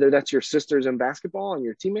 whether that's your sisters in basketball and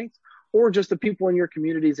your teammates, or just the people in your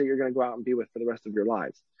communities that you're going to go out and be with for the rest of your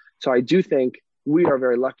lives. So I do think we are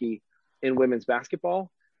very lucky in women's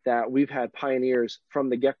basketball that we've had pioneers from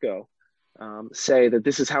the get-go say that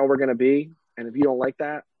this is how we're going to be. And if you don't like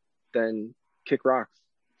that, then kick rocks.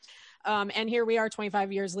 And here we are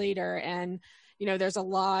 25 years later. And, there's a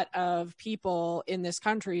lot of people in this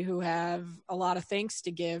country who have a lot of thanks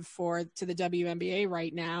to give to the WNBA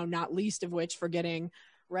right now, not least of which for getting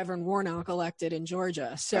Reverend Warnock elected in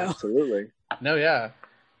Georgia. So absolutely. No, yeah.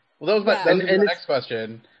 Well, that was the next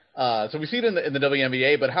question. So we see it in the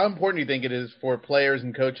WNBA, but how important do you think it is for players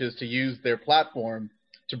and coaches to use their platform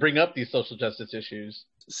to bring up these social justice issues?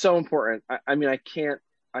 So important. I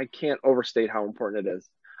can't overstate how important it is.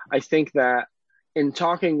 I think that in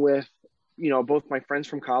talking with, both my friends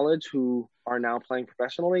from college who are now playing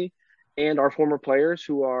professionally and our former players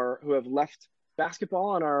who have left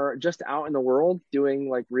basketball and are just out in the world doing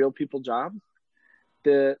like real people jobs,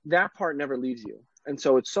 that part never leaves you. And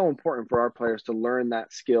so it's so important for our players to learn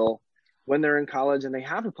that skill when they're in college and they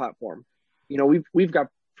have a platform. We've got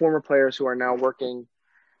former players who are now working,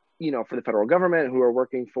 for the federal government, who are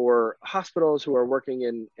working for hospitals, who are working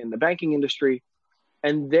in the banking industry,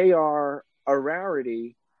 and they are a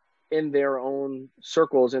rarity in their own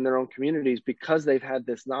circles, in their own communities, because they've had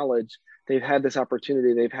this knowledge, they've had this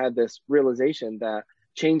opportunity, they've had this realization that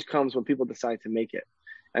change comes when people decide to make it.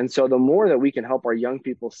 And so the more that we can help our young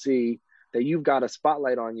people see that you've got a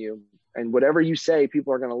spotlight on you and whatever you say,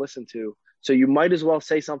 people are going to listen to. So you might as well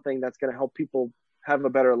say something that's going to help people have a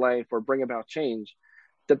better life or bring about change,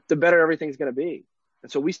 the better everything's going to be.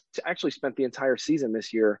 And so we actually spent the entire season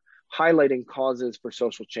this year highlighting causes for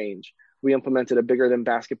social change. We implemented a bigger than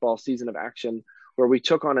basketball season of action where we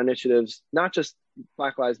took on initiatives, not just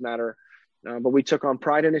Black Lives Matter, but we took on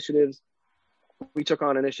pride initiatives. We took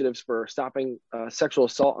on initiatives for stopping sexual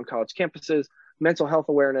assault on college campuses, mental health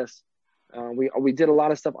awareness. We did a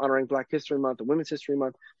lot of stuff honoring Black History Month and Women's History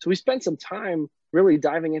Month. So we spent some time really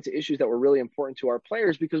diving into issues that were really important to our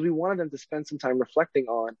players because we wanted them to spend some time reflecting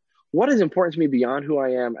on what is important to me beyond who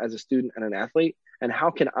I am as a student and an athlete, and how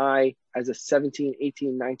can I, as a 17,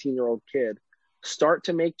 18, 19-year-old kid, start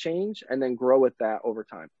to make change and then grow with that over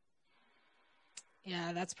time.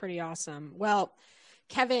 Yeah, that's pretty awesome. Well,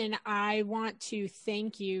 Kevin, I want to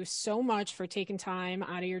thank you so much for taking time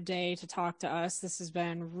out of your day to talk to us. This has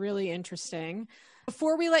been really interesting.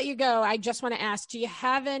 Before we let you go, I just want to ask, do you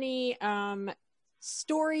have any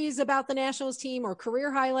stories about the Nationals team or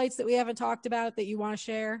career highlights that we haven't talked about that you want to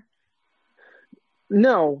share?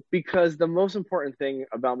 No, because the most important thing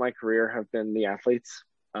about my career have been the athletes.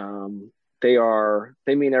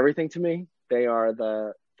 They mean everything to me. They are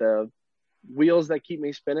the wheels that keep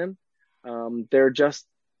me spinning. They're just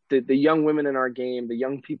the young women in our game, the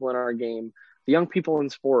young people in our game, the young people in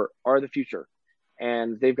sport are the future.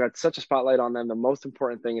 And they've got such a spotlight on them. The most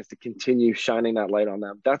important thing is to continue shining that light on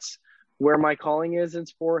them. That's where my calling is in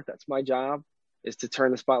sport. That's my job, is to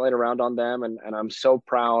turn the spotlight around on them. And I'm so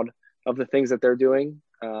proud of the things that they're doing.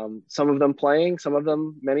 Some of them playing, some of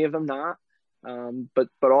them, many of them not, but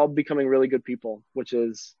all becoming really good people, which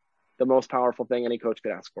is the most powerful thing any coach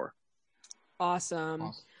could ask for.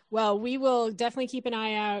 Awesome. Well, we will definitely keep an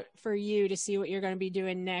eye out for you to see what you're going to be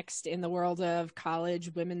doing next in the world of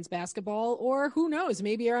college women's basketball, or who knows,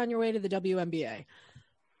 maybe you're on your way to the WNBA.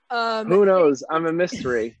 Who knows? I'm a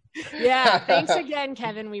mystery. Yeah. Thanks again,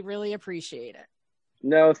 Kevin. We really appreciate it.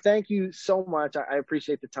 No, thank you so much. I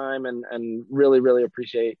appreciate the time and really, really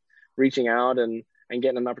appreciate reaching out and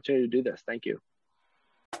getting an opportunity to do this. Thank you.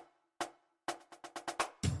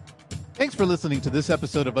 Thanks for listening to this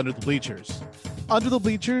episode of Under the Bleachers. Under the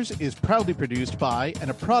Bleachers is proudly produced by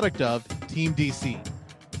and a product of Team DC.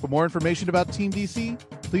 For more information about Team DC,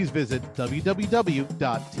 please visit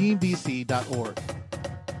www.teamdc.org.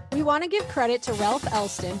 We want to give credit to Ralph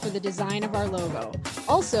Elston for the design of our logo.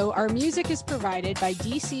 Also, our music is provided by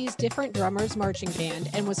DC's Different Drummers Marching Band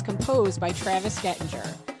and was composed by Travis Gettinger.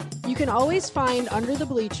 You can always find Under the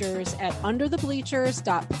Bleachers at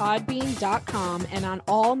underthebleachers.podbean.com and on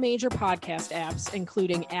all major podcast apps,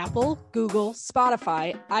 including Apple, Google,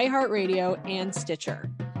 Spotify, iHeartRadio, and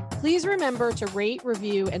Stitcher. Please remember to rate,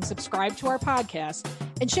 review, and subscribe to our podcast,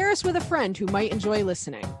 and share us with a friend who might enjoy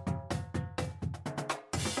listening.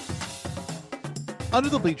 Under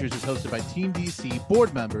the Bleachers is hosted by Team DC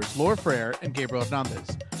board members Laura Frere and Gabriel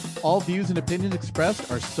Hernandez. All views and opinions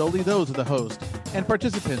expressed are solely those of the host and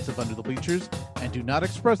participants of Under the Bleachers and do not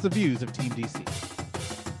express the views of Team DC.